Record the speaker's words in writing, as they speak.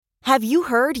Have you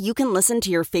heard you can listen to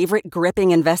your favorite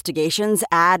gripping investigations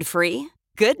ad-free?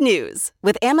 Good news!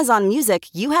 With Amazon Music,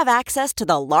 you have access to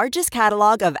the largest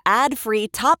catalog of ad-free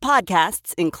top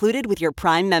podcasts included with your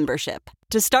Prime membership.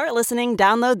 To start listening,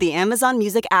 download the Amazon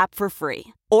Music app for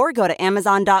free or go to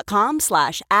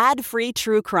amazon.com/ad-free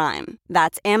true crime.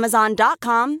 That's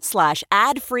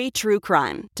amazon.com/ad-free true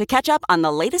crime to catch up on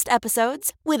the latest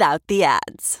episodes without the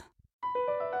ads.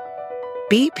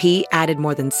 BP added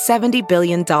more than $70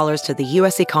 billion to the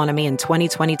U.S. economy in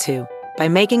 2022 by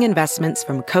making investments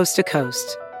from coast to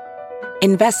coast.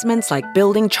 Investments like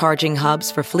building charging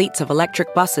hubs for fleets of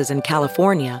electric buses in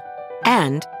California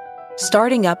and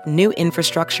starting up new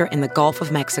infrastructure in the Gulf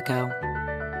of Mexico.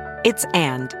 It's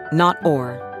and, not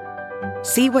or.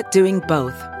 See what doing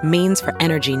both means for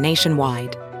energy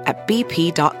nationwide at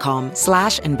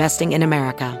bp.com/investing in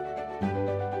America.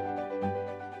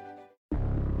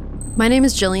 My name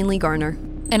is Jillian Lee Garner.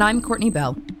 And I'm Courtney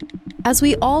Bell. As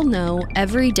we all know,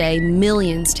 every day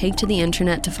millions take to the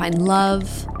internet to find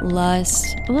love,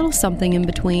 lust, a little something in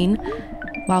between.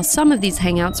 While some of these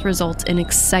hangouts result in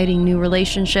exciting new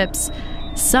relationships,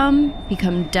 some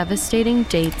become devastating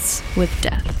dates with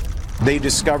death. They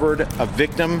discovered a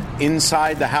victim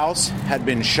inside the house had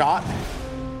been shot.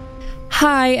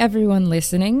 Hi, everyone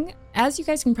listening. As you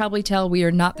guys can probably tell, we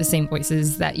are not the same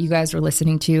voices that you guys were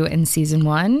listening to in season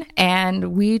 1,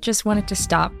 and we just wanted to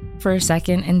stop for a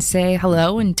second and say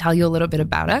hello and tell you a little bit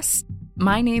about us.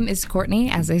 My name is Courtney,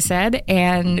 as I said,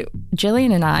 and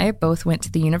Jillian and I both went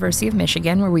to the University of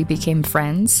Michigan where we became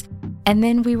friends. And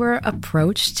then we were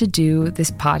approached to do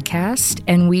this podcast,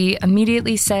 and we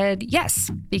immediately said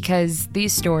yes, because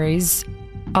these stories,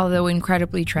 although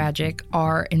incredibly tragic,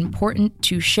 are important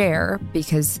to share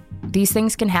because these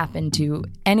things can happen to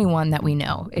anyone that we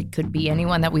know. It could be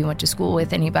anyone that we went to school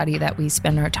with, anybody that we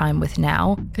spend our time with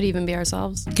now. Could even be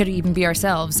ourselves.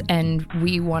 And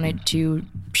we wanted to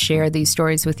share these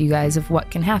stories with you guys of what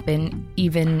can happen,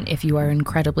 even if you are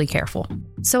incredibly careful.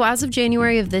 So as of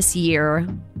January of this year,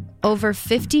 over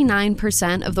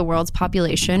 59% of the world's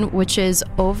population, which is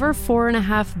over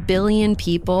 4.5 billion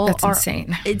people. That's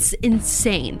insane. It's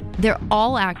insane. They're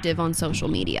all active on social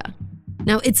media.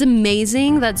 Now, it's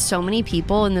amazing that so many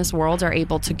people in this world are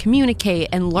able to communicate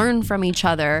and learn from each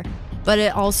other, but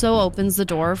it also opens the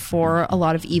door for a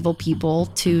lot of evil people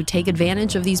to take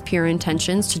advantage of these pure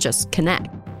intentions to just connect.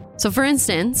 So for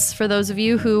instance, for those of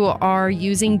you who are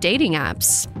using dating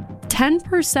apps,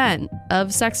 10%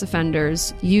 of sex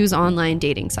offenders use online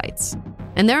dating sites.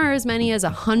 And there are as many as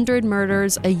 100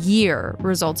 murders a year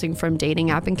resulting from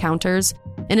dating app encounters,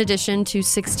 in addition to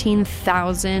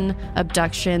 16,000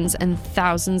 abductions and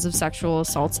thousands of sexual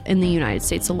assaults in the United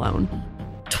States alone.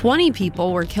 20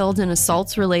 people were killed in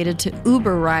assaults related to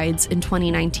Uber rides in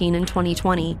 2019 and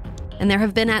 2020. And there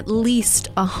have been at least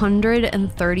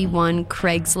 131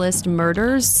 Craigslist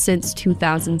murders since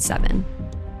 2007.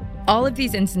 All of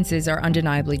these instances are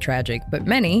undeniably tragic, but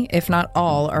many, if not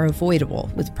all, are avoidable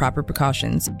with proper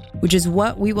precautions, which is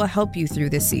what we will help you through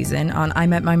this season on I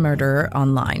Met My Murderer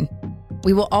Online.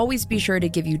 We will always be sure to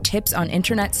give you tips on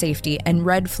internet safety and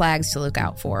red flags to look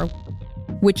out for,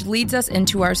 which leads us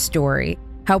into our story,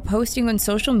 how posting on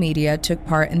social media took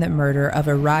part in the murder of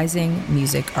a rising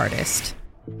music artist.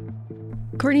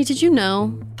 Courtney, did you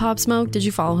know Pop Smoke? Did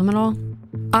you follow him at all?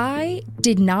 I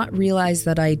did not realize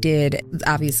that I did,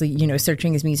 obviously,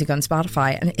 searching his music on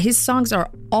Spotify, and his songs are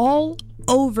all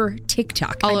over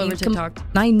TikTok. Over TikTok.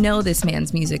 I know this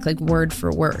man's music, like, word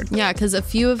for word. Yeah, because a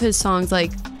few of his songs,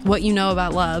 like What You Know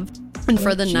About Love and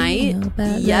For the Night,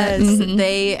 yes,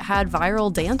 they had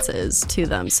viral dances to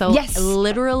them. So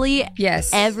literally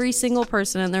every single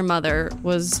person and their mother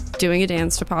was doing a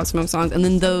dance to Pop Smoke songs, and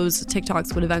then those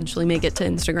TikToks would eventually make it to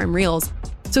Instagram Reels.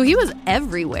 So he was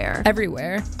everywhere.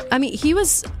 I mean, he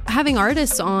was having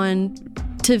artists on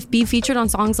to be featured on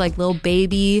songs like Lil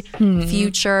Baby,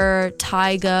 Future,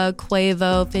 Tyga,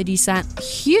 Quavo, 50 Cent.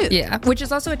 Huge. Yeah, which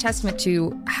is also a testament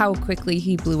to how quickly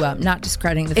he blew up, not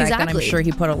discrediting the fact that I'm sure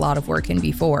he put a lot of work in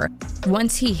before.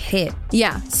 Once he hit,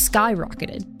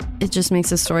 skyrocketed. It just makes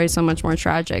his story so much more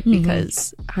tragic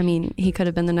because, I mean, he could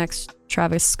have been the next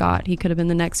Travis Scott. He could have been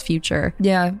the next Future.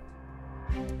 Yeah.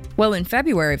 Well, in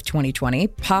February of 2020,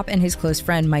 Pop and his close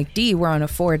friend Mike D were on a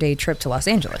 4-day trip to Los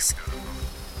Angeles.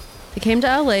 They came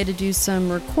to LA to do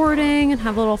some recording and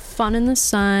have a little fun in the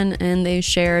sun, and they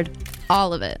shared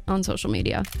all of it on social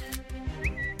media.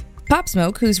 Pop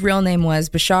Smoke, whose real name was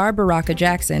Bashar Baraka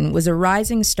Jackson, was a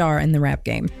rising star in the rap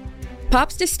game.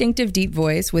 Pop's distinctive deep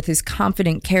voice with his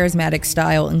confident, charismatic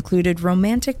style included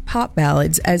romantic pop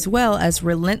ballads as well as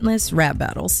relentless rap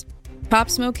battles. Pop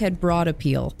Smoke had broad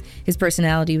appeal. His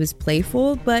personality was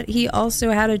playful, but he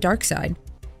also had a dark side.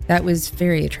 That was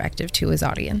very attractive to his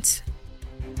audience.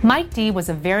 Mike D was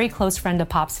a very close friend of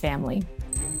Pop's family.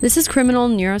 This is criminal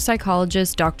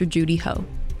neuropsychologist Dr. Judy Ho.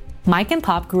 Mike and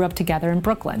Pop grew up together in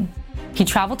Brooklyn. He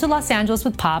traveled to Los Angeles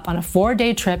with Pop on a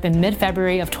 4-day trip in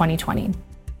mid-February of 2020.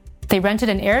 They rented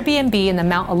an Airbnb in the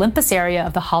Mount Olympus area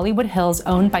of the Hollywood Hills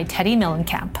owned by Teddy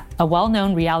Mellencamp, a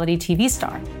well-known reality TV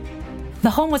star. The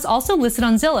home was also listed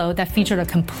on Zillow that featured a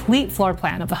complete floor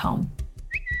plan of the home.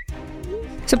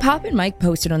 So Pop and Mike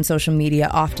posted on social media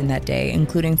often that day,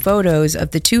 including photos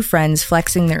of the two friends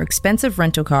flexing their expensive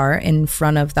rental car in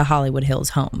front of the Hollywood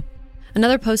Hills home.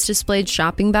 Another post displayed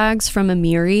shopping bags from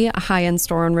Amiri, a high-end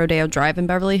store on Rodeo Drive in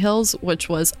Beverly Hills, which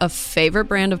was a favorite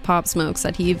brand of Pop Smoke's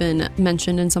that he even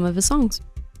mentioned in some of his songs.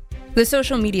 The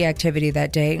social media activity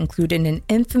that day included an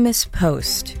infamous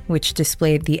post which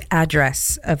displayed the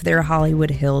address of their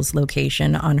Hollywood Hills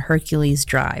location on Hercules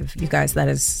Drive. You guys, that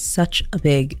is such a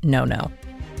big no-no.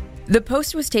 The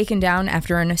post was taken down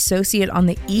after an associate on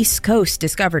the East Coast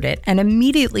discovered it and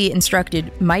immediately instructed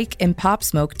Mike and Pop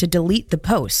Smoke to delete the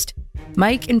post.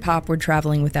 Mike and Pop were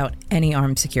traveling without any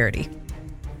armed security.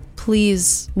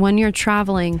 Please, when you're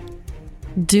traveling,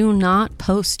 do not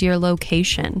post your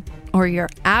location or your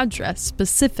address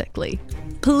specifically.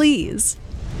 Please.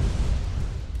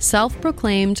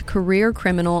 Self-proclaimed career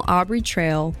criminal Aubrey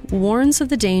Trail warns of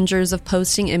the dangers of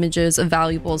posting images of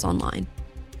valuables online.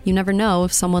 You never know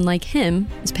if someone like him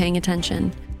is paying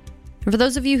attention. And for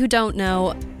those of you who don't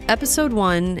know, episode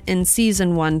 1 in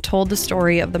season 1 told the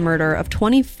story of the murder of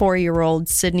 24-year-old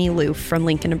Sydney Loof from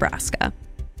Lincoln, Nebraska.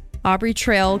 Aubrey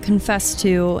Trail confessed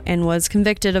to and was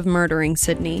convicted of murdering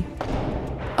Sydney.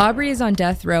 Aubrey is on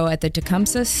death row at the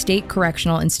Tecumseh State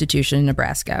Correctional Institution in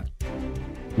Nebraska.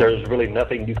 There's really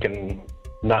nothing you can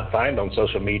not find on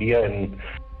social media, and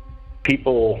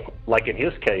people, like in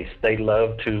his case, they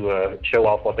love to show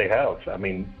off what they have. I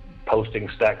mean, posting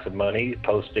stacks of money,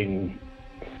 posting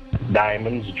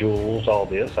diamonds, jewels, all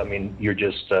this. I mean, you're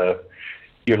just,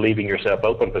 you're leaving yourself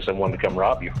open for someone to come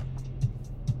rob you.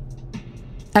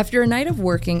 After a night of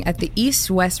working at the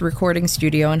East West recording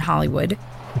studio in Hollywood,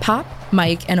 Pop,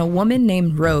 Mike, and a woman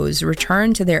named Rose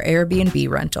returned to their Airbnb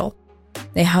rental.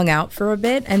 They hung out for a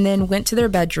bit and then went to their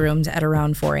bedrooms at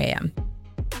around 4 a.m.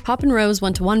 Pop and Rose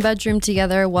went to one bedroom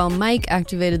together while Mike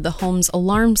activated the home's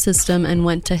alarm system and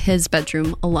went to his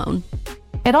bedroom alone.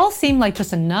 It all seemed like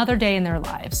just another day in their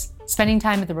lives, spending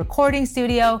time at the recording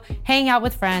studio, hanging out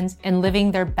with friends, and living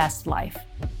their best life.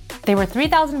 They were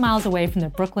 3,000 miles away from their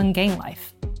Brooklyn gang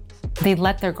life. They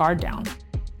let their guard down.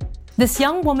 This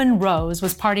young woman, Rose,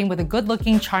 was partying with a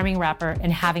good-looking, charming rapper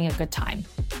and having a good time.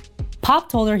 Pop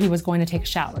told her he was going to take a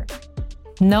shower.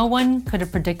 No one could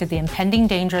have predicted the impending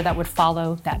danger that would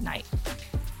follow that night.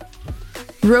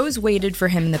 Rose waited for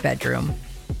him in the bedroom.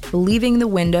 Believing the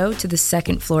window to the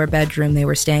second-floor bedroom they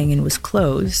were staying in was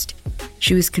closed,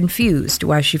 she was confused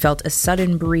why she felt a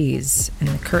sudden breeze and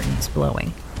the curtains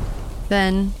blowing.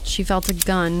 Then she felt a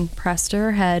gun pressed to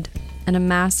her head and a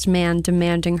masked man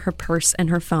demanding her purse and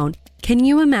her phone. Can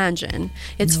you imagine?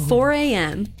 It's 4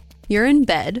 a.m., you're in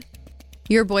bed,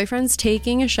 your boyfriend's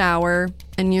taking a shower,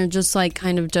 and you're just like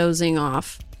kind of dozing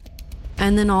off.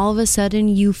 And then all of a sudden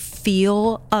you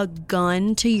feel a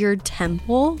gun to your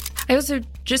temple? I also,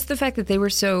 just the fact that they were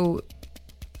so,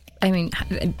 I mean,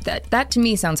 that to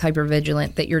me sounds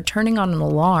hypervigilant, that you're turning on an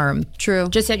alarm. True.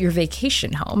 Just at your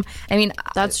vacation home. I mean,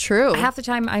 that's true. Half the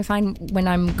time I find when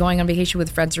I'm going on vacation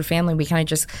with friends or family, we kind of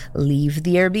just leave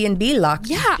the Airbnb locked.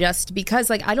 Yeah. Just because,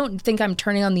 like, I don't think I'm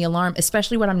turning on the alarm,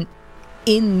 especially when I'm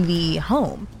in the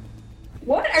home.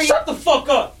 What are you? Shut the fuck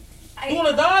up! You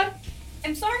wanna die?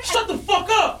 I'm sorry. Shut the fuck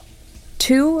up!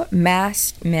 2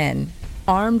 masked men,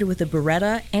 armed with a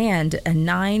Beretta and a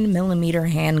 9mm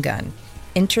handgun,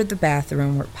 entered the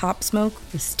bathroom where Pop Smoke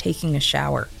was taking a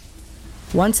shower.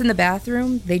 Once in the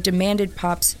bathroom, they demanded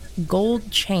Pop's gold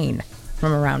chain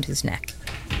from around his neck.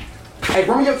 Hey,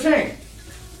 run me your chain!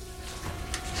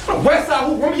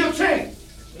 Westside, run me your chain!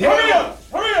 Hurry up!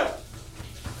 Hurry up!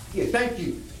 Yeah, thank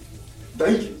you.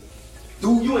 Thank you.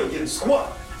 Dude, you ain't getting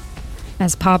squat.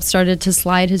 As Pop started to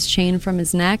slide his chain from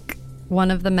his neck,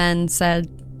 one of the men said,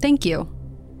 "Thank you."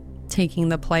 Taking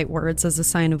the polite words as a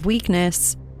sign of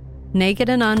weakness, naked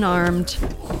and unarmed,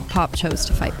 Pop chose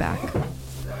to fight back.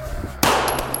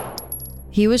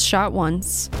 He was shot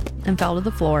once and fell to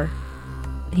the floor.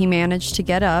 He managed to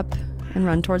get up and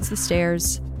run towards the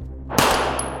stairs,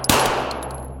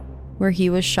 where he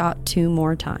was shot 2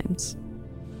 more times.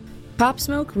 Pop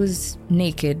Smoke was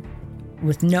naked,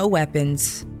 with no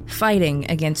weapons, fighting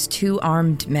against 2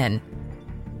 armed men.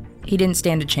 He didn't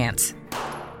stand a chance.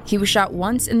 He was shot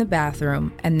once in the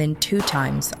bathroom and then 2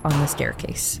 times on the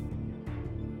staircase.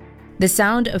 The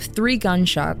sound of 3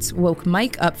 gunshots woke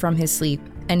Mike up from his sleep,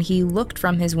 and he looked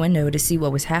from his window to see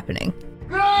what was happening.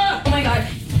 Oh my god.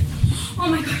 Oh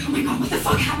my god, oh my god, what the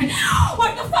fuck happened?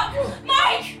 What the fuck?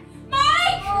 Mike!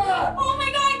 Mike! Oh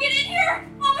my god, get in here!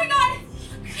 Oh my god!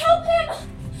 Help him!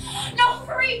 No,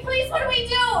 hurry, please, what do we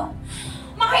do?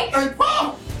 Mike! Hey,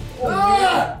 Pop!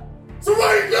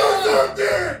 Somebody do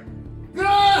something!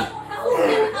 Help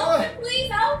him,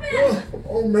 please help him!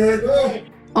 Oh, man.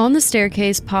 On the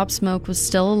staircase, Pop Smoke was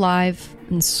still alive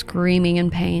and screaming in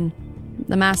pain.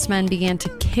 The masked men began to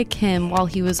kick him while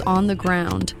he was on the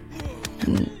ground.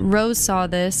 And Rose saw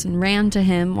this and ran to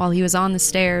him while he was on the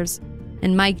stairs,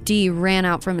 and Mike D ran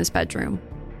out from his bedroom.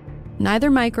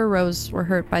 Neither Mike or Rose were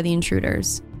hurt by the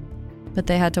intruders, but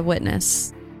they had to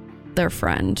witness their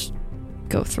friend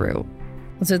go through.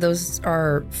 So those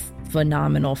are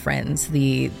phenomenal friends.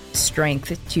 The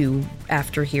strength to,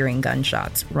 after hearing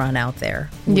gunshots, run out there.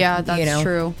 Yeah, that's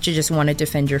true. To just want to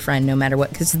defend your friend no matter what.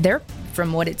 Because they're,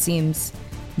 from what it seems,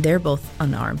 they're both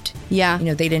unarmed. Yeah.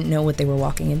 They didn't know what they were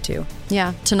walking into.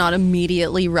 Yeah, to not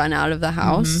immediately run out of the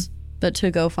house, but to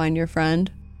go find your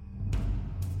friend.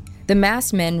 The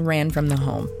masked men ran from the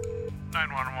home.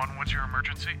 911, what's your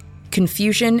emergency?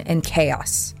 Confusion and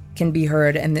chaos can be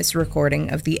heard in this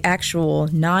recording of the actual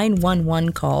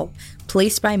 911 call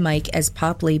placed by Mike as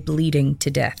Pop lay bleeding to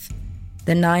death.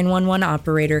 The 911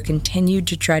 operator continued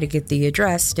to try to get the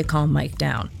address to calm Mike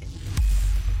down.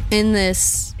 In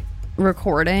this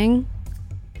recording,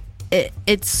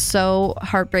 it's so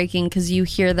heartbreaking because you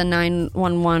hear the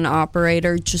 911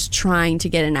 operator just trying to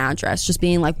get an address, just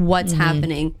being like, what's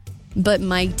happening? But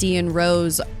Mike D and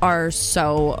Rose are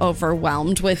so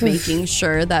overwhelmed with making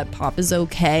sure that Pop is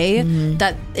okay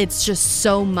that it's just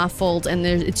so muffled and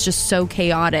it's just so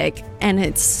chaotic. And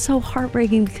it's so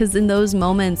heartbreaking because in those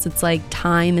moments, it's like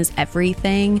time is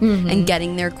everything and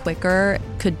getting there quicker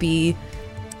could be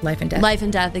life and death. Life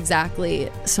and death, exactly.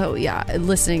 So yeah,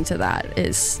 listening to that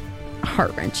is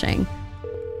heart-wrenching.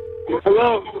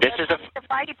 Hello? This is the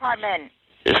fire department.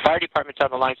 This fire department's on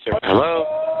the line, sir. Hello?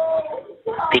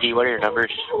 PD, what are your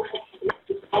numbers? Okay.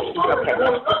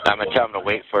 I'm going to tell them to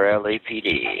wait for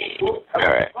LAPD. All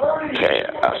right. Okay,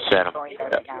 I'll send them.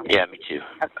 Yeah, me too.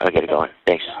 I'll get it going.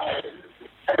 Thanks.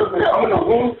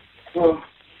 Hello?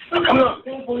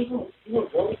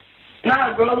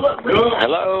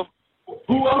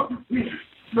 Who else is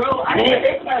bro, I can't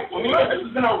take back. This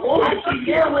is in our room.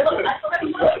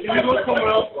 You go somewhere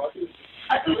else.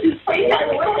 I think she's playing out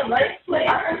the window, right? Like,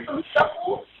 I heard some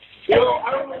shuffle. Yo,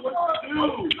 I don't know what to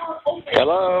do.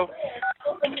 Hello?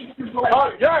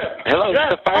 Yes. Hello,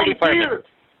 yes, it's the fire department. Here.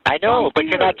 I know, but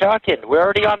you're not talking. We're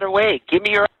already on their way. Give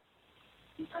me your...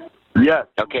 Yes.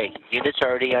 Okay, units are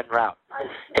already en route.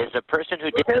 Is the person who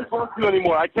did... I can't talk to you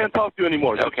anymore. I can't talk to you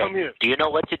anymore. Just okay. come here. Do you know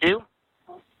what to do?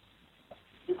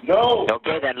 No.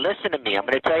 Okay, then listen to me. I'm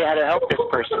going to tell you how to help this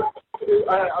person.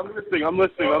 I'm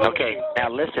listening. Okay, now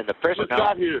listen. The person... Just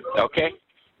got here. Okay.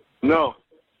 No.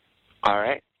 All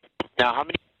right. Now, how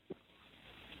many...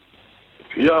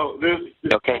 Yo, this...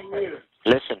 Okay.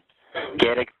 Listen.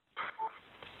 Get it.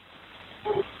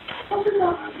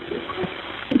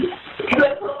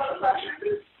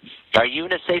 Are you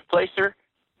in a safe place, sir?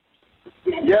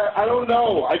 Yeah, I don't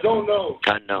know.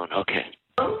 Unknown, okay.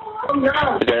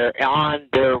 They're on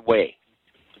their way.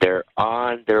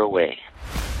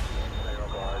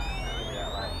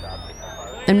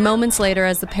 And moments later,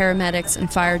 as the paramedics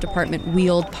and fire department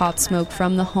wheeled Pop Smoke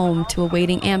from the home to a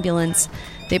waiting ambulance,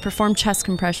 they performed chest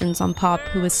compressions on Pop,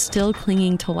 who was still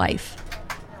clinging to life.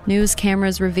 News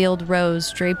cameras revealed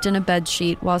Rose draped in a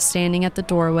bedsheet while standing at the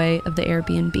doorway of the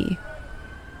Airbnb.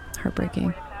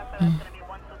 Heartbreaking.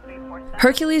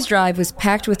 Hercules Drive was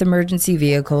packed with emergency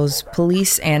vehicles,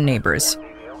 police, and neighbors.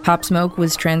 Pop Smoke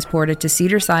was transported to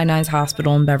Cedars-Sinai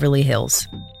Hospital in Beverly Hills.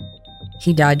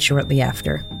 He died shortly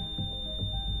after.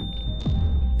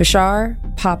 Bashar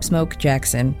Pop Smoke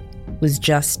Jackson was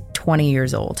just 20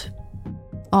 years old.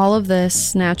 All of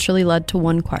this naturally led to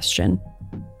one question.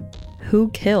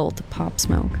 Who killed Pop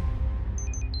Smoke?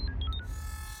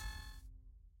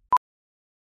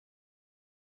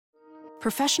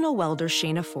 Professional welder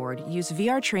Shayna Ford used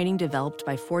VR training developed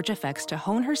by ForgeFX to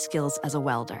hone her skills as a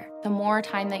welder. The more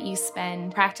time that you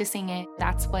spend practicing it,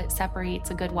 that's what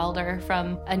separates a good welder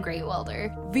from a great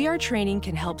welder. VR training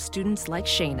can help students like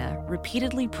Shayna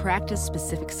repeatedly practice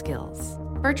specific skills.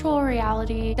 Virtual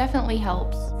reality definitely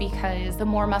helps because the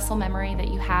more muscle memory that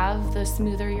you have, the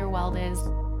smoother your weld is.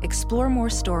 Explore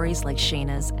more stories like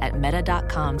Shayna's at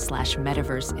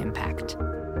meta.com/metaverseimpact.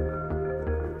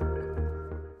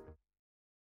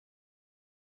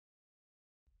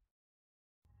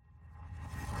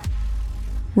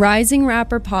 Rising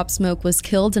rapper Pop Smoke was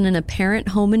killed in an apparent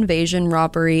home invasion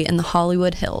robbery in the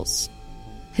Hollywood Hills.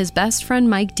 His best friend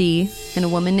Mike D and a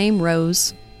woman named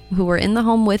Rose, who were in the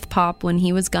home with Pop when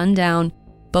he was gunned down,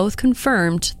 both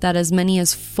confirmed that as many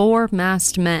as 4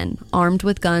 masked men armed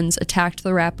with guns attacked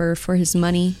the rapper for his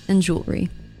money and jewelry.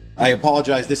 I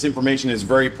apologize. This information is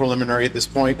very preliminary at this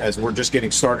point, as we're just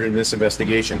getting started in this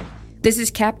investigation. This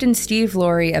is Captain Steve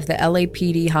Laurie of the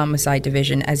LAPD Homicide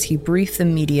Division as he briefed the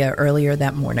media earlier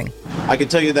that morning. I can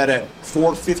tell you that at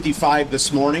 4:55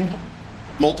 this morning,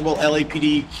 multiple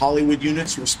LAPD Hollywood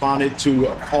units responded to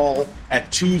a call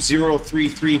at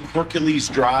 2033 Hercules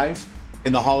Drive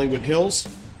in the Hollywood Hills.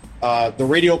 The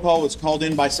radio call was called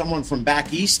in by someone from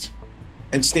back east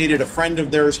and stated a friend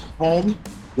of theirs' home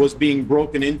was being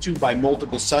broken into by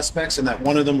multiple suspects and that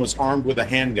one of them was armed with a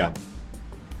handgun.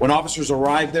 When officers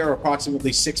arrived there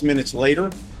approximately 6 minutes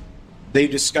later, they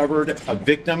discovered a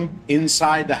victim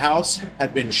inside the house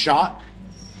had been shot.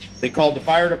 They called the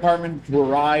fire department, who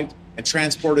arrived and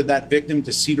transported that victim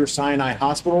to Cedars-Sinai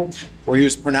Hospital, where he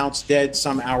was pronounced dead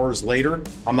some hours later.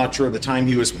 I'm not sure of the time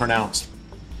he was pronounced.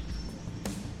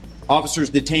 Officers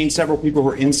detained several people who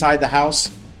were inside the house.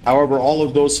 However, all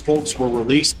of those folks were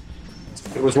released.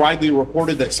 It was widely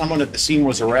reported that someone at the scene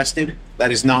was arrested.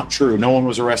 That is not true. No one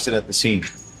was arrested at the scene.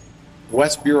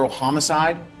 West Bureau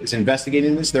Homicide is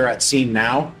investigating this. They're at scene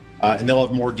now, and they'll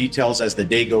have more details as the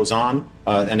day goes on.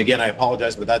 And again, I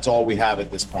apologize, but that's all we have at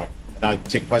this point. And I'll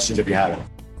take questions if you have any.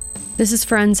 This is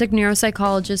forensic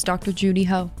neuropsychologist Dr. Judy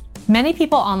Ho. Many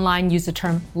people online use the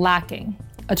term lacking,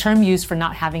 a term used for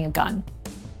not having a gun.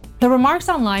 The remarks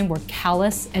online were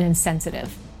callous and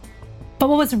insensitive. But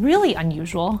what was really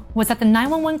unusual was that the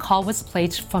 911 call was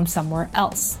placed from somewhere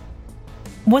else.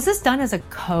 Was this done as a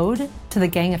code to the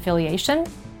gang affiliation?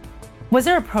 Was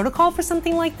there a protocol for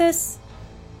something like this?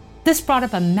 This brought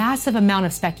up a massive amount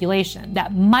of speculation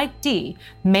that Mike D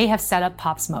may have set up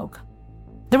Pop Smoke.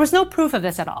 There was no proof of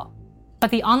this at all,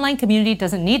 but the online community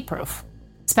doesn't need proof.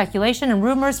 Speculation and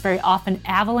rumors very often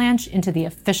avalanche into the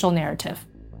official narrative.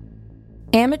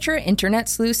 Amateur internet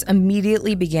sleuths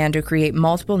immediately began to create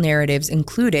multiple narratives,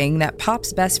 including that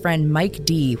Pop's best friend Mike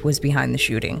D was behind the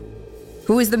shooting.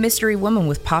 Who was the mystery woman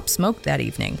with Pop Smoke that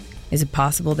evening? Is it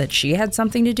possible that she had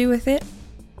something to do with it?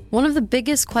 One of the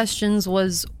biggest questions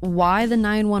was why the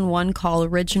 911 call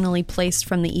originally placed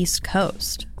from the East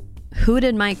Coast. Who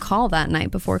did Mike call that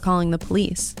night before calling the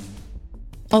police?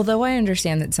 Although I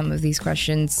understand that some of these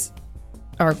questions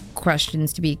are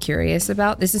questions to be curious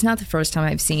about, this is not the first time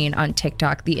I've seen on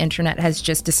TikTok the internet has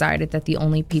just decided that the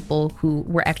only people who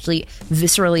were actually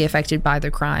viscerally affected by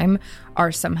the crime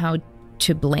are somehow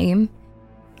to blame.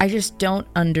 I just don't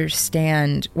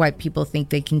understand why people think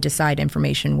they can decide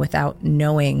information without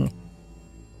knowing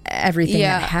everything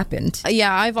that happened.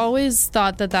 Yeah, I've always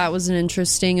thought that that was an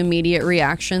interesting immediate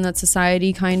reaction that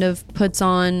society kind of puts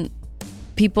on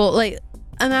people. Like,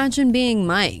 imagine being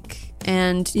Mike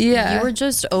and you were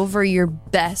just over your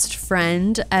best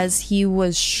friend as he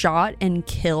was shot and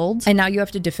killed. And now you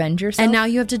have to defend yourself? And now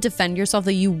you have to defend yourself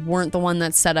that you weren't the one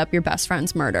that set up your best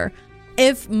friend's murder.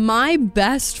 If my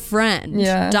best friend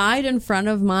died in front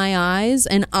of my eyes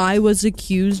and I was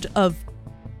accused of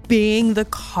being the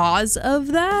cause of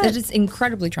that, it is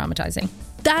incredibly traumatizing.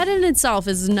 That in itself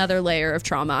is another layer of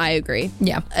trauma. I agree.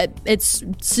 Yeah.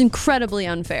 It's incredibly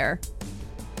unfair.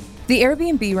 The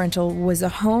Airbnb rental was a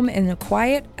home in a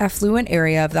quiet, affluent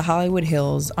area of the Hollywood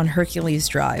Hills on Hercules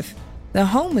Drive. The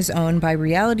home was owned by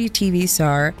reality TV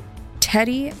star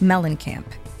Teddy Mellencamp.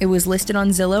 It was listed on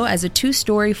Zillow as a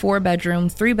 2-story, 4-bedroom,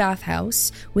 3-bath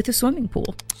house with a swimming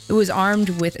pool. It was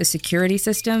armed with a security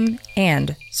system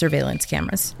and surveillance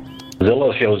cameras.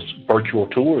 Zillow shows virtual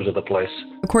tours of the place.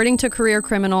 According to career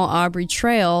criminal Aubrey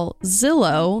Trail,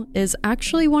 Zillow is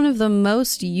actually one of the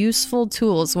most useful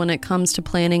tools when it comes to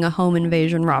planning a home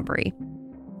invasion robbery.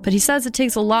 But he says it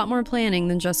takes a lot more planning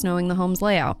than just knowing the home's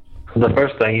layout. The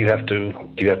first thing you have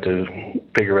to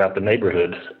figure out the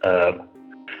neighborhood.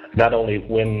 Not only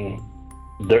when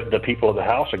the people of the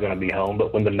house are going to be home,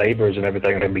 but when the neighbors and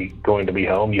everything are going to be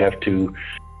home, you have to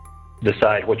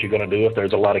decide what you're going to do. If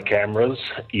there's a lot of cameras,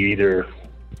 you either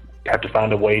have to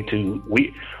find a way to...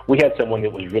 We had someone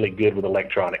that was really good with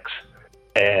electronics,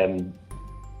 and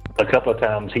a couple of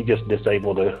times he just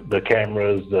disabled the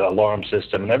cameras, the alarm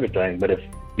system, and everything. But if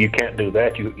you can't do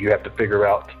that, you have to figure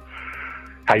out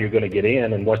how you're going to get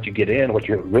in. And once you get in, what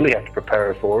you really have to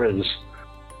prepare for is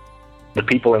the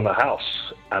people in the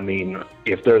house. I mean,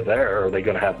 if they're there, are they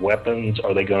going to have weapons?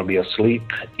 Are they going to be asleep?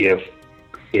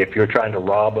 If you're trying to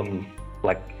rob them,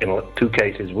 like in 2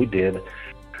 cases we did,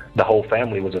 the whole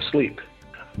family was asleep.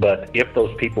 But if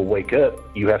those people wake up,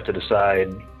 you have to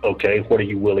decide, okay, what are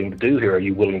you willing to do here? Are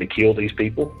you willing to kill these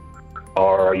people?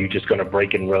 Or are you just going to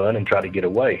break and run and try to get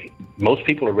away? Most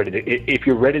people are ready to, if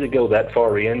you're ready to go that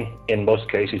far in most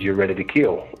cases, you're ready to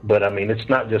kill. But I mean, it's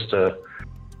not just a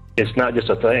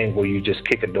thing where you just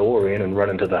kick a door in and run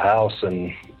into the house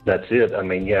and that's it. I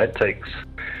mean, yeah, it takes,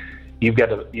 you've got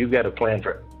to plan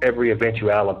for every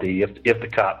eventuality. If the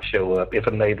cops show up, if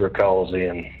a neighbor calls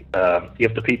in,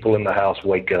 if the people in the house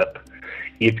wake up,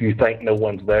 if you think no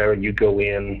one's there and you go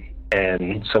in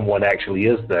and someone actually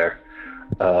is there,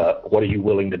 what are you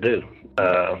willing to do?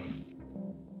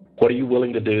 What are you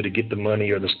willing to do to get the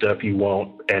money or the stuff you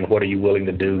want? And what are you willing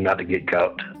to do not to get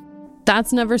caught?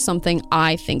 That's never something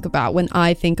I think about when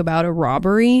I think about a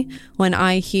robbery. When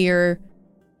I hear,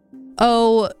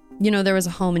 oh, there was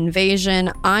a home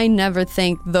invasion, I never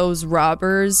think those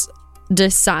robbers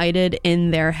decided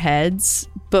in their heads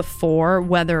before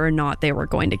whether or not they were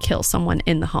going to kill someone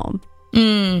in the home.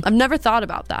 I've never thought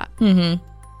about that. Mm-hmm.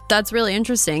 That's really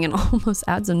interesting and almost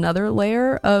adds another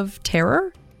layer of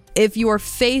terror. If you are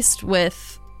faced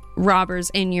with robbers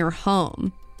in your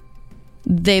home,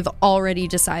 they've already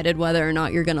decided whether or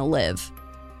not you're going to live.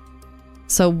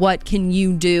 So what can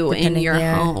you do in your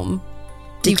home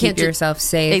to keep yourself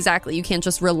safe? Exactly. You can't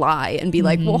just rely and be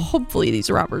like, well, hopefully these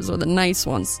robbers are the nice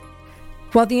ones.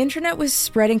 While the internet was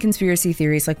spreading conspiracy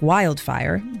theories like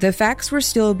wildfire, the facts were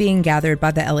still being gathered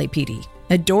by the LAPD.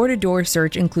 A door-to-door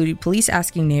search included police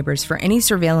asking neighbors for any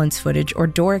surveillance footage or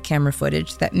door camera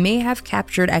footage that may have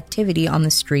captured activity on the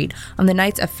street on the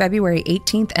nights of February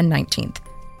 18th and 19th.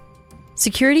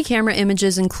 Security camera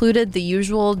images included the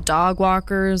usual dog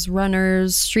walkers,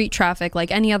 runners, street traffic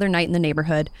like any other night in the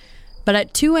neighborhood. But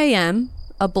at 2 a.m.,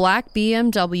 a black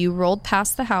BMW rolled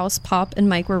past the house Pop and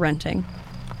Mike were renting.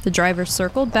 The driver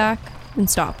circled back and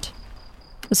stopped.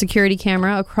 A security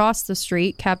camera across the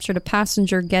street captured a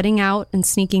passenger getting out and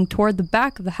sneaking toward the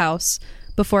back of the house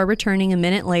before returning a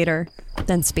minute later,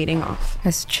 then speeding off.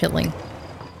 That's chilling.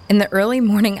 In the early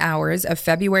morning hours of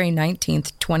February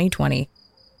 19th, 2020,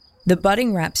 the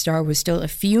budding rap star was still a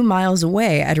few miles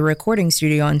away at a recording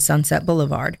studio on Sunset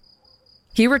Boulevard.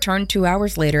 He returned 2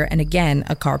 hours later, and again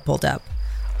a car pulled up.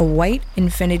 A white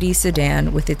Infiniti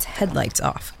sedan with its headlights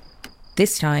off.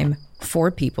 This time,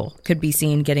 4 people could be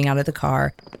seen getting out of the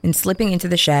car and slipping into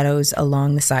the shadows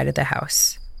along the side of the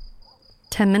house.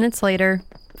 10 minutes later,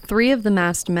 3 of the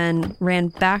masked men ran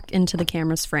back into the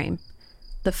camera's frame.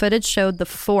 The footage showed the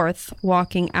 4th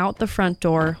walking out the front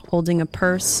door holding a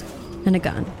purse and a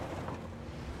gun.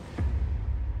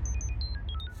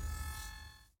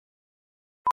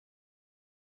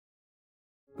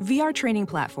 VR training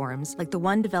platforms, like the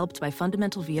one developed by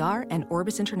Fundamental VR and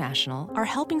Orbis International, are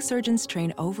helping surgeons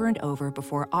train over and over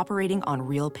before operating on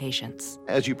real patients.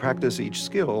 As you practice each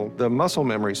skill, the muscle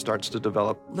memory starts to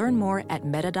develop. Learn more at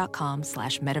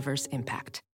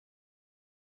meta.com/metaverseimpact.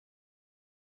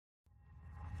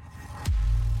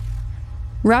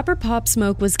 Rapper Pop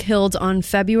Smoke was killed on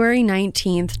February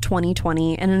 19th,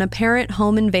 2020 in an apparent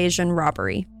home invasion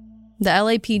robbery. The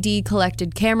LAPD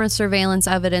collected camera surveillance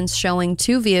evidence showing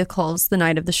 2 vehicles the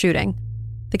night of the shooting.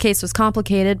 The case was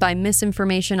complicated by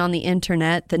misinformation on the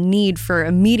internet, the need for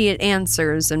immediate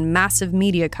answers, and massive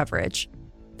media coverage.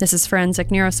 This is forensic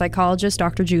neuropsychologist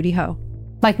Dr. Judy Ho.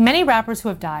 Like many rappers who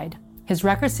have died, his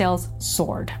record sales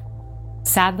soared.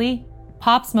 Sadly,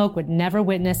 Pop Smoke would never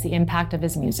witness the impact of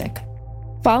his music.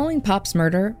 Following Pop's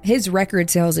murder, his record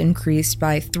sales increased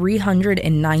by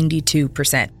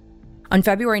 392%. On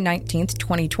February 19th,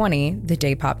 2020, the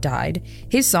day Pop died,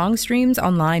 his song streams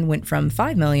online went from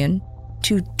 5 million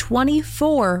to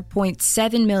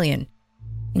 24.7 million,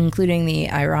 including the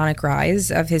ironic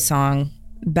rise of his song,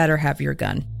 Better Have Your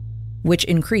Gun, which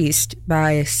increased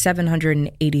by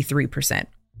 783%.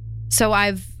 So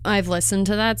I've listened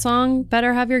to that song,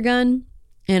 Better Have Your Gun,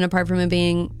 and apart from it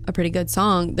being a pretty good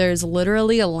song, there's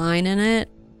literally a line in it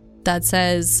that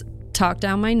says, talk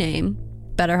down my name,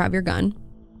 better have your gun.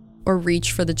 Or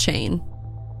reach for the chain,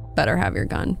 better have your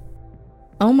gun.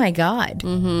 Oh my God.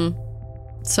 Mm-hmm.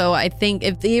 So I think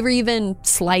if they were even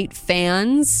slight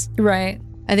fans, right,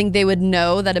 I think they would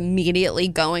know that immediately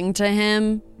going to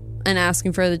him and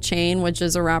asking for the chain, which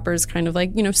is a rapper's kind of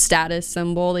like, status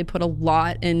symbol. They put a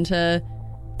lot into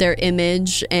their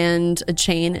image, and a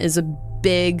chain is a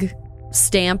big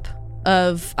stamp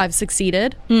of I've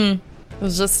succeeded. It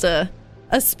was just a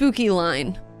spooky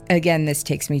line. Again, this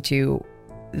takes me to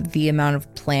the amount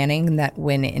of planning that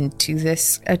went into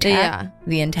this attack. Yeah.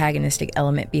 The antagonistic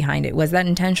element behind it. Was that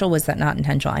intentional? Was that not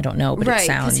intentional? I don't know, but right, it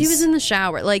sounds... because he was in the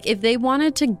shower. Like, if they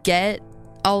wanted to get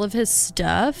all of his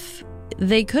stuff,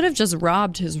 they could have just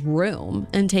robbed his room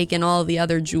and taken all the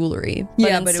other jewelry.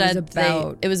 But instead,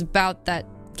 it was about that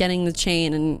getting the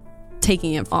chain and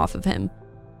taking it off of him.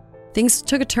 Things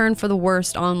took a turn for the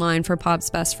worst online for Pop's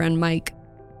best friend, Mike.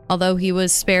 Although he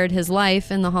was spared his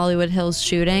life in the Hollywood Hills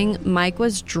shooting, Mike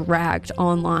was dragged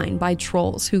online by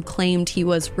trolls who claimed he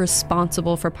was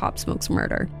responsible for Pop Smoke's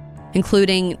murder,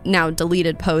 including now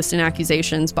deleted posts and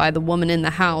accusations by the woman in the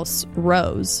house,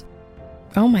 Rose.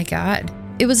 Oh my God.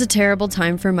 It was a terrible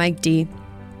time for Mike D.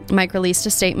 Mike released a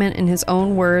statement in his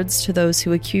own words to those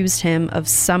who accused him of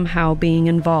somehow being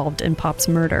involved in Pop's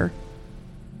murder.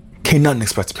 Can't nothing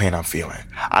express the pain I'm feeling.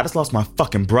 I just lost my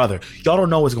fucking brother. Y'all don't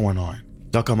know what's going on.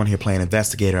 Y'all come on here playing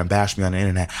investigator and bash me on the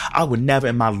internet. I would never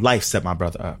in my life set my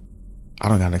brother up. I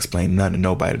don't gotta explain nothing to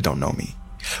nobody that don't know me.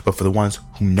 But for the ones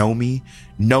who know me,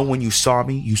 know when you saw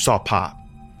me, you saw Pop.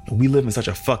 And we live in such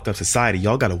a fucked up society,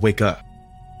 y'all gotta wake up.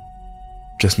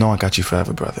 Just know I got you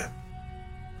forever, brother.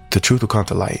 The truth will come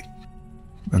to light.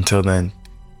 Until then,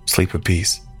 sleep in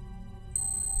peace.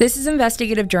 This is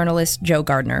investigative journalist Joe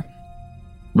Gardner.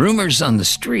 Rumors on the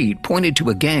street pointed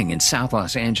to a gang in South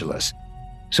Los Angeles.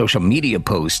 Social media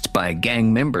posts by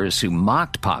gang members who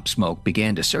mocked Pop Smoke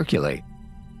began to circulate.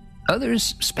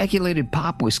 Others speculated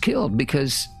Pop was killed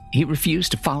because he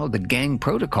refused to follow the gang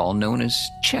protocol known as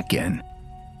check-in.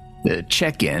 The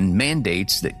check-in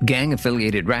mandates that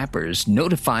gang-affiliated rappers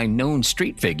notify known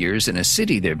street figures in a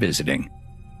city they're visiting.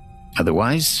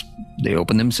 Otherwise, they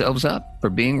open themselves up for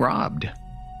being robbed,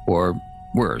 or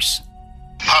worse.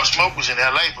 Pop Smoke was in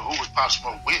L.A., but who was Pop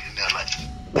Smoke with in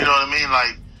L.A.? You know what I mean?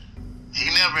 Like, he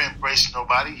never embraced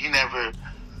nobody. He never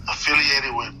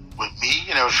affiliated with me.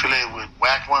 He never affiliated with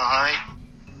Wack 100,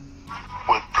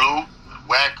 with Blue, with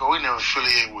Wacko. He never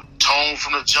affiliated with Tone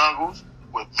from the Jungles,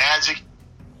 with Magic.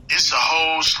 It's a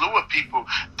whole slew of people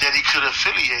that he could have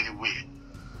affiliated with.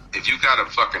 If you got a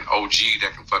fucking OG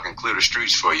that can fucking clear the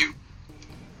streets for you,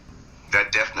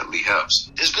 that definitely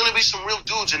helps. There's going to be some real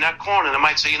dudes in that corner that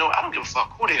might say, you know, I don't give a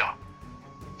fuck who they are.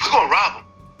 We're going to rob them.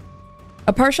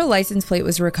 A partial license plate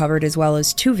was recovered, as well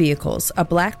as 2 vehicles, a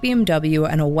black BMW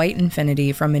and a white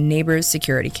Infiniti, from a neighbor's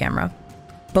security camera.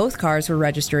 Both cars were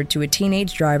registered to a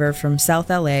teenage driver from South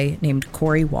LA named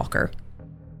Corey Walker.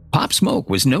 Pop Smoke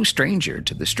was no stranger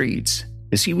to the streets,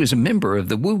 as he was a member of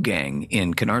the Wu Gang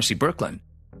in Canarsie, Brooklyn.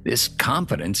 This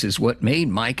confidence is what made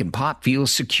Mike and Pop feel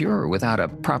secure without a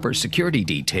proper security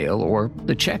detail or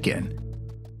the check-in.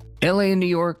 LA and New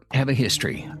York have a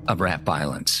history of rap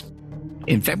violence.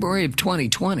 In February of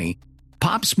 2020,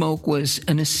 Pop Smoke was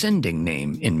an ascending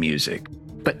name in music,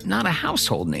 but not a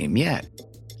household name yet.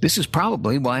 This is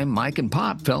probably why Mike and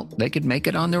Pop felt they could make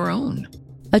it on their own.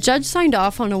 A judge signed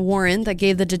off on a warrant that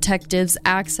gave the detectives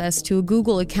access to a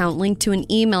Google account linked to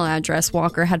an email address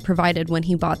Walker had provided when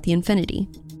he bought the Infiniti.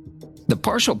 The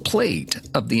partial plate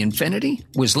of the Infiniti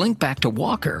was linked back to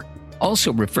Walker,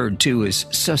 also referred to as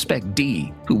Suspect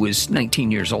D, who was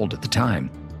 19 years old at the time.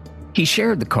 He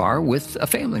shared the car with a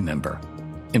family member,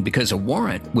 and because a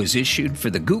warrant was issued for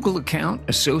the Google account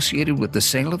associated with the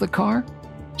sale of the car,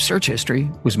 search history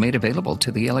was made available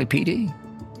to the LAPD.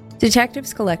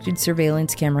 Detectives collected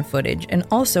surveillance camera footage and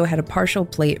also had a partial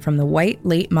plate from the white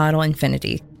late model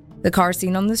Infiniti, the car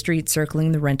seen on the street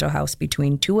circling the rental house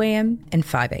between 2 a.m. and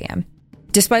 5 a.m.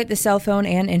 Despite the cell phone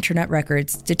and internet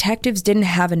records, detectives didn't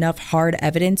have enough hard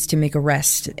evidence to make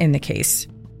arrests in the case.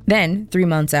 Then, 3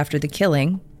 months after the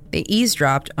killing, they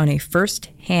eavesdropped on a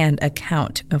first-hand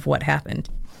account of what happened.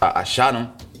 I shot him.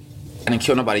 I didn't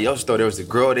kill nobody else, though. There was a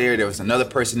girl there. There was another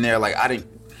person there. Like, I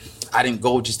didn't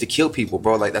go just to kill people,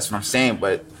 bro. Like, that's what I'm saying.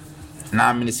 But now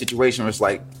I'm in a situation where it's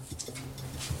like,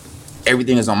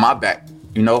 everything is on my back,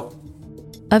 you know?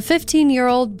 A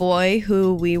 15-year-old boy,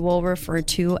 who we will refer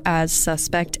to as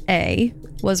Suspect A,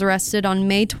 was arrested on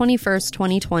May 21st,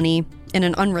 2020, in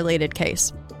an unrelated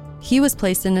case. He was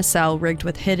placed in a cell rigged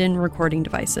with hidden recording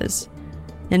devices.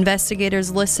 Investigators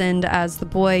listened as the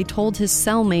boy told his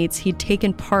cellmates he'd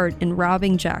taken part in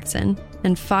robbing Jackson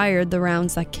and fired the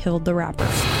rounds that killed the rapper.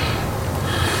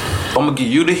 I'm gonna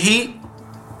give you the heat,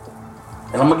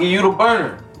 and I'm gonna give you the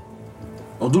burner.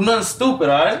 Don't do nothing stupid,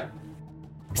 all right?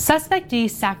 Suspect D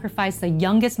sacrificed the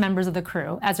youngest members of the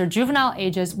crew, as their juvenile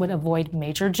ages would avoid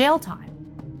major jail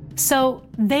time. So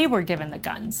they were given the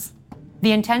guns.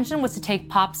 The intention was to take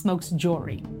Pop Smoke's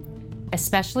jewelry,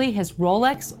 especially his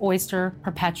Rolex Oyster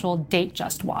Perpetual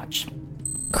Datejust watch.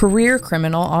 Career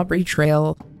criminal Aubrey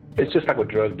Trail. It's just like with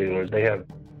drug dealers. They have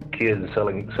kids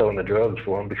selling the drugs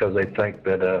for them because they think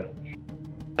that,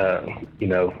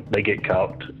 they get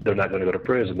caught, they're not going to go to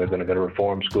prison. They're going to go to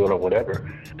reform school or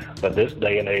whatever. But this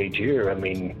day and age here, I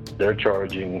mean, they're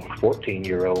charging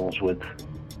 14-year-olds with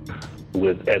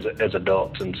as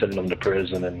adults and sending them to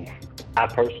prison. And I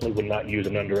personally would not use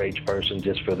an underage person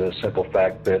just for the simple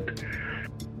fact that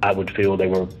I would feel they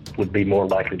would be more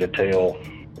likely to tell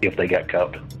if they got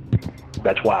caught.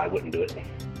 That's why I wouldn't do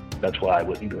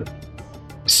it.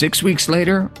 6 weeks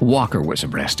later, Walker was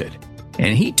arrested,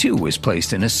 and he too was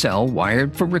placed in a cell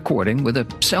wired for recording with a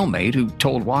cellmate who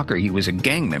told Walker he was a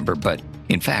gang member, but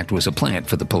in fact was a plant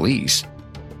for the police.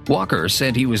 Walker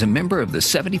said he was a member of the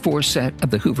 74 set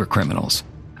of the Hoover Criminals,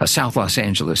 a South Los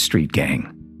Angeles street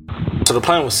gang. So the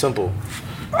plan was simple.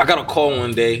 I got a call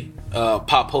one day.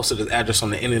 Pop posted his address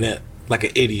on the internet like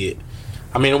an idiot.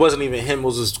 I mean, it wasn't even him, it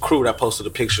was his crew that posted the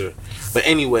picture. But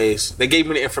anyways, they gave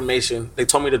me the information. They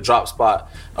told me the drop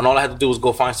spot. And all I had to do was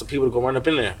go find some people to go run up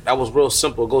in there. That was real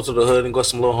simple. Go to the hood and go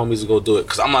some little homies to go do it.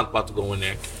 Because I'm not about to go in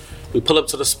there. We pull up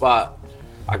to the spot.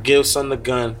 I give son the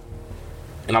gun.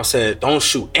 And I said, don't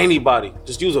shoot anybody.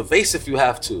 Just use a vase if you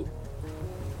have to.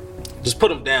 Just put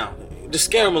him down. Just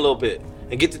scare him a little bit.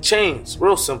 And get the chains.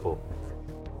 Real simple.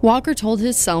 Walker told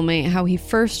his cellmate how he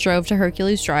first drove to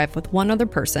Hercules Drive with one other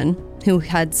person who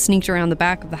had sneaked around the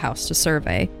back of the house to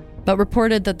survey, but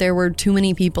reported that there were too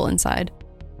many people inside.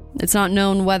 It's not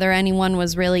known whether anyone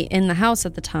was really in the house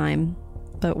at the time,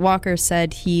 but Walker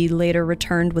said he later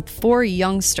returned with 4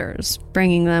 youngsters,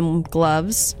 bringing them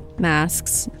gloves,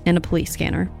 masks, and a police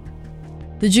scanner.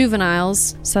 The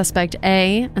juveniles, Suspect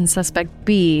A and Suspect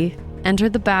B,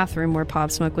 entered the bathroom where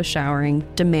Pop Smoke was showering,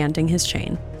 demanding his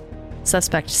chain.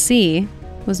 Suspect C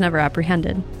was never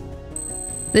apprehended.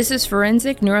 This is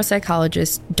forensic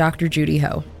neuropsychologist Dr. Judy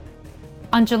Ho.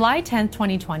 On July 10,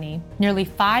 2020, nearly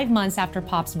 5 months after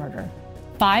Pop's murder,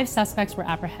 5 suspects were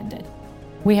apprehended.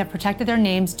 We have protected their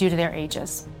names due to their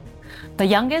ages. The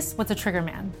youngest was a trigger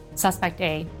man, Suspect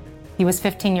A. He was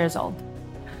 15 years old.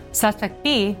 Suspect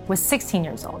B was 16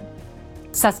 years old.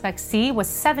 Suspect C was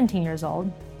 17 years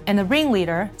old. And the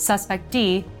ringleader, Suspect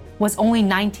D, was only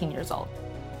 19 years old.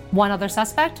 One other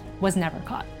suspect was never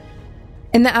caught.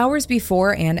 In the hours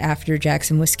before and after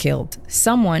Jackson was killed,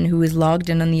 someone who was logged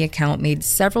in on the account made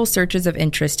several searches of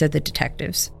interest to the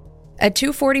detectives. At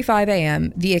 2:45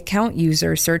 a.m., the account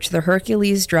user searched the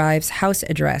Hercules Drive's house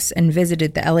address and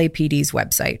visited the LAPD's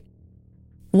website.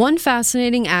 One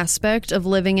fascinating aspect of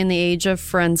living in the age of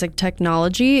forensic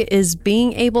technology is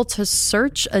being able to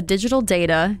search a digital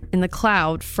data in the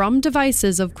cloud from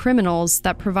devices of criminals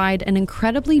that provide an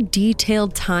incredibly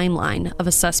detailed timeline of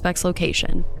a suspect's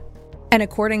location. And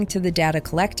according to the data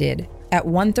collected, at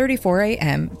 1:34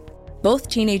 a.m., both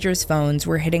teenagers' phones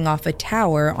were hitting off a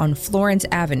tower on Florence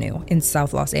Avenue in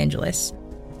South Los Angeles.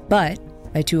 But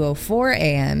by 2:04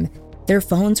 a.m., their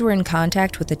phones were in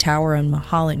contact with the tower on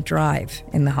Mulholland Drive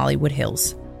in the Hollywood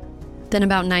Hills. Then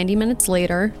about 90 minutes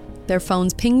later, their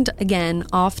phones pinged again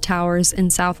off towers in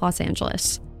South Los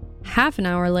Angeles. Half an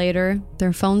hour later,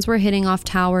 their phones were hitting off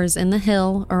towers in the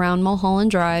hill around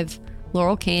Mulholland Drive,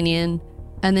 Laurel Canyon,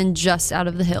 and then just out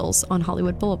of the hills on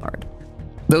Hollywood Boulevard.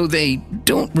 Though they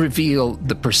don't reveal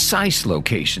the precise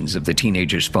locations of the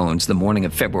teenagers' phones the morning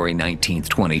of February 19th,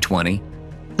 2020,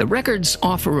 the records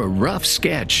offer a rough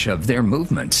sketch of their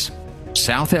movements.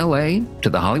 South LA to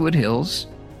the Hollywood Hills,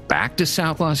 back to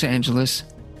South Los Angeles,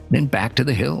 then back to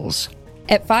the hills.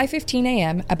 At 5:15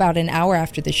 a.m., about an hour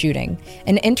after the shooting,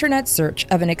 an internet search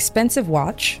of an expensive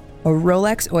watch, a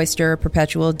Rolex Oyster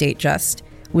Perpetual Datejust,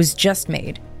 was just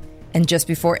made. And just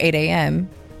before 8 a.m.,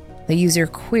 the user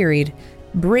queried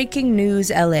Breaking News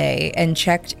LA and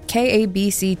checked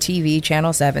KABC TV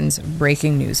Channel 7's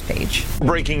Breaking News page.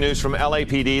 Breaking news from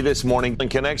LAPD this morning in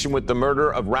connection with the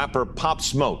murder of rapper Pop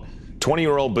Smoke.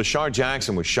 20-year-old Bashar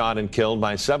Jackson was shot and killed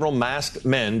by several masked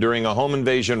men during a home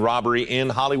invasion robbery in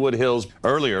Hollywood Hills.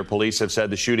 Earlier, police have said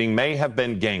the shooting may have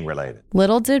been gang-related.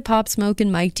 Little did Pop Smoke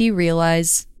and Mike D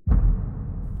realize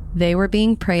they were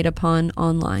being preyed upon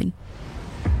online.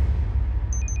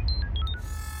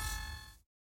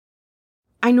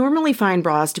 I normally find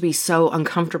bras to be so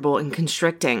uncomfortable and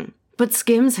constricting, but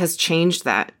Skims has changed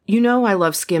that. You know I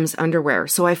love Skims underwear,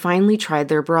 so I finally tried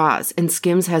their bras, and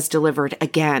Skims has delivered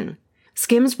again.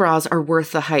 Skims bras are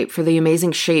worth the hype for the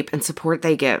amazing shape and support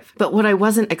they give, but what I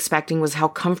wasn't expecting was how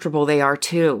comfortable they are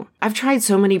too. I've tried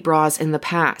so many bras in the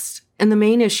past, and the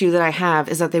main issue that I have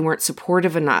is that they weren't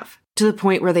supportive enough, to the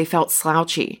point where they felt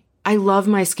slouchy. I love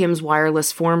my Skims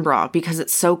wireless form bra because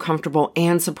it's so comfortable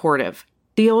and supportive.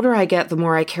 The older I get, the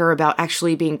more I care about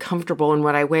actually being comfortable in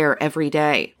what I wear every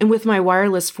day. And with my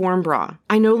wireless form bra,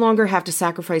 I no longer have to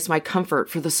sacrifice my comfort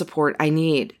for the support I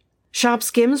need. Shop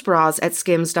Skims bras at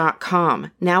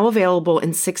skims.com, now available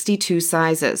in 62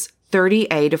 sizes,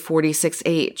 30A to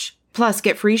 46H. Plus,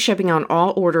 get free shipping on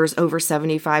all orders over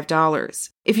 $75.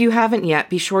 If you haven't yet,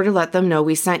 be sure to let them know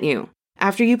we sent you.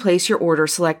 After you place your order,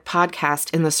 select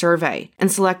podcast in the survey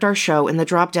and select our show in the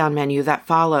drop-down menu that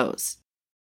follows.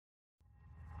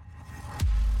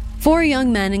 4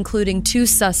 young men, including 2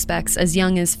 suspects as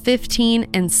young as 15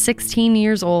 and 16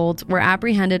 years old, were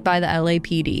apprehended by the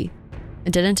LAPD.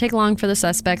 It didn't take long for the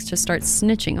suspects to start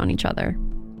snitching on each other.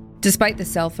 Despite the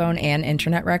cell phone and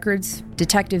internet records,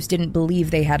 detectives didn't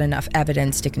believe they had enough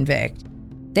evidence to convict.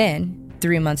 Then,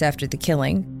 3 months after the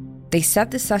killing, they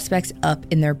set the suspects up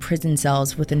in their prison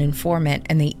cells with an informant,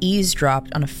 and they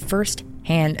eavesdropped on a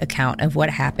first-hand account of what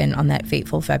happened on that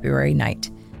fateful February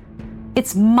night.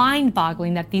 It's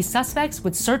mind-boggling that these suspects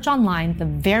would search online the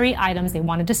very items they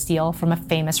wanted to steal from a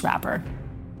famous rapper.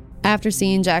 After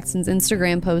seeing Jackson's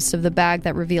Instagram post of the bag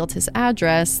that revealed his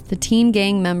address, the teen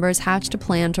gang members hatched a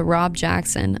plan to rob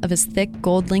Jackson of his thick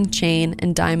gold-linked chain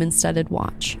and diamond-studded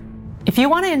watch. If you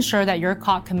want to ensure that you're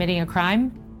caught committing a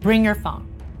crime, bring your phone.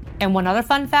 And one other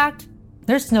fun fact,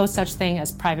 there's no such thing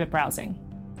as private browsing.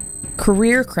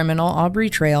 Career criminal Aubrey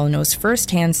Trail knows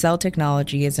firsthand cell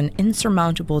technology is an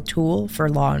insurmountable tool for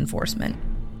law enforcement.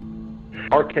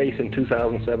 Our case in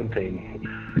 2017,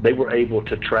 they were able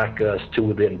to track us to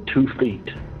within 2 feet.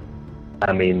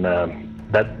 I mean,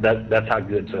 that's how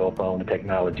good cell phone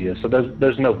technology is. So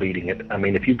there's no beating it. I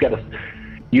mean, if you've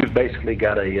basically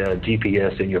got a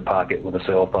GPS in your pocket with a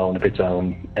cell phone if it's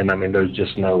on, and I mean,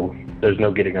 there's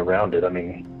no getting around it. I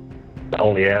mean, the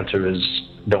only answer is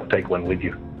don't take one with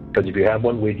you, because if you have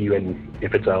one with you and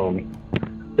if it's on,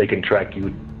 they can track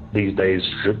you these days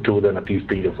to within a few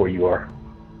feet of where you are.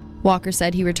 Walker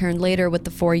said he returned later with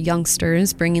the 4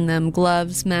 youngsters, bringing them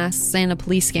gloves, masks, and a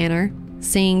police scanner.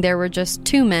 Seeing there were just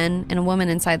 2 men and a woman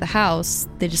inside the house,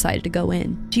 they decided to go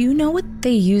in. Do you know what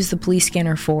they use the police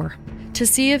scanner for? To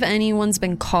see if anyone's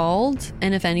been called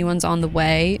and if anyone's on the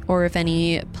way or if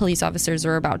any police officers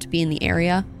are about to be in the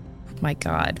area. Oh my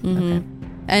God. Mm-hmm. Okay.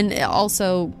 And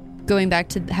also going back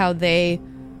to how they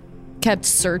kept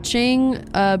searching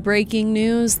breaking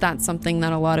news, that's something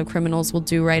that a lot of criminals will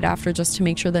do right after just to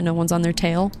make sure that no one's on their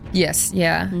tail. Yes,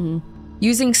 yeah. Mm-hmm.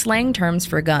 Using slang terms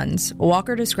for guns,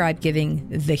 Walker described giving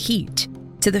the heat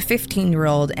to the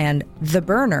 15-year-old and the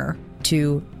burner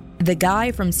to the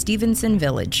guy from Stevenson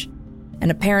Village,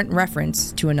 an apparent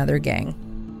reference to another gang.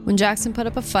 When Jackson put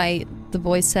up a fight, the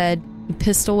boys said he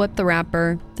pistol whipped the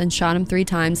rapper, then shot him 3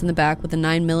 times in the back with a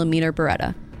 9mm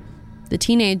Beretta. The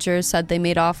teenagers said they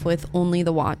made off with only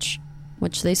the watch,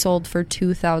 which they sold for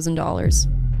 $2,000.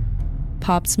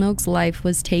 Pop Smoke's life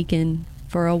was taken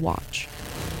for a watch.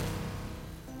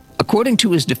 According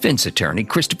to his defense attorney,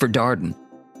 Christopher Darden,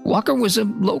 Walker was a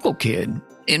local kid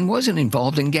and wasn't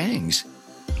involved in gangs.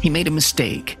 He made a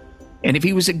mistake, and if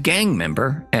he was a gang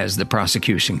member, as the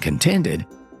prosecution contended,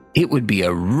 it would be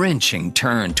a wrenching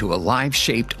turn to a life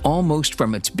shaped almost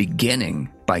from its beginning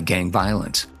by gang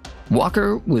violence.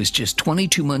 Walker was just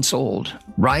 22 months old,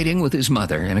 riding with his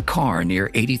mother in a car near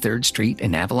 83rd Street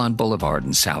and Avalon Boulevard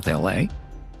in South LA,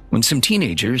 when some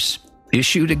teenagers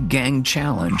issued a gang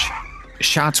challenge.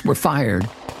 Shots were fired,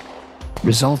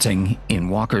 resulting in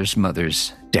Walker's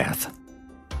mother's death.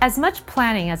 As much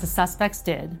planning as the suspects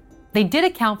did, they did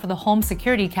account for the home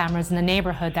security cameras in the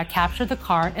neighborhood that captured the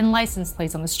car and license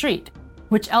plates on the street,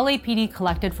 which LAPD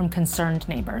collected from concerned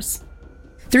neighbors.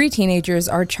 3 teenagers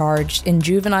are charged in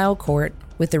juvenile court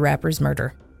with the rapper's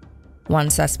murder. One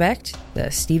suspect, the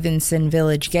Stevenson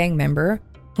Village gang member,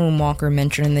 whom Walker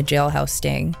mentioned in the jailhouse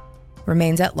sting,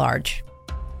 remains at large.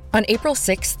 On April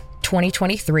 6,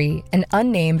 2023, an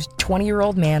unnamed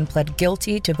 20-year-old man pled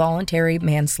guilty to voluntary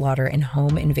manslaughter and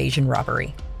home invasion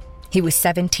robbery. He was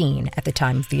 17 at the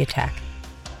time of the attack.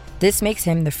 This makes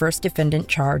him the first defendant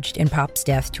charged in Pop's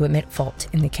death to admit fault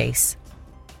in the case.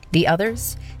 The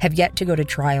others have yet to go to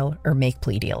trial or make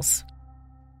plea deals.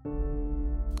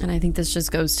 And I think this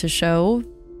just goes to show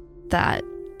that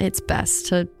it's best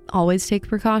to always take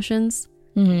precautions.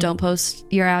 Mm-hmm. Don't post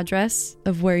your address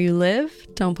of where you live.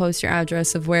 Don't post your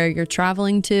address of where you're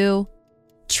traveling to.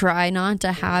 Try not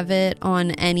to have it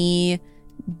on any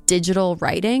digital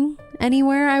writing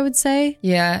anywhere, I would say.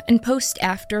 Yeah, and post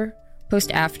after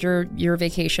your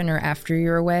vacation or after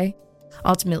you're away.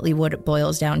 Ultimately, what it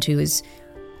boils down to is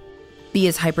be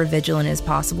as hyper-vigilant as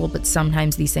possible, but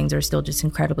sometimes these things are still just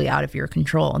incredibly out of your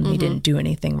control, and they didn't do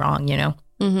anything wrong, you know?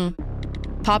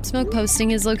 Mm-hmm. Pop Smoke posting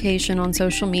his location on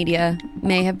social media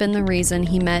may have been the reason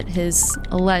he met his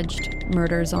alleged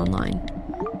murders online.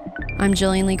 I'm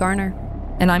Jillian Lee Garner.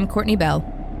 And I'm Courtney Bell.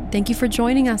 Thank you for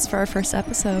joining us for our first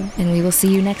episode. And we will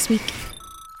see you next week.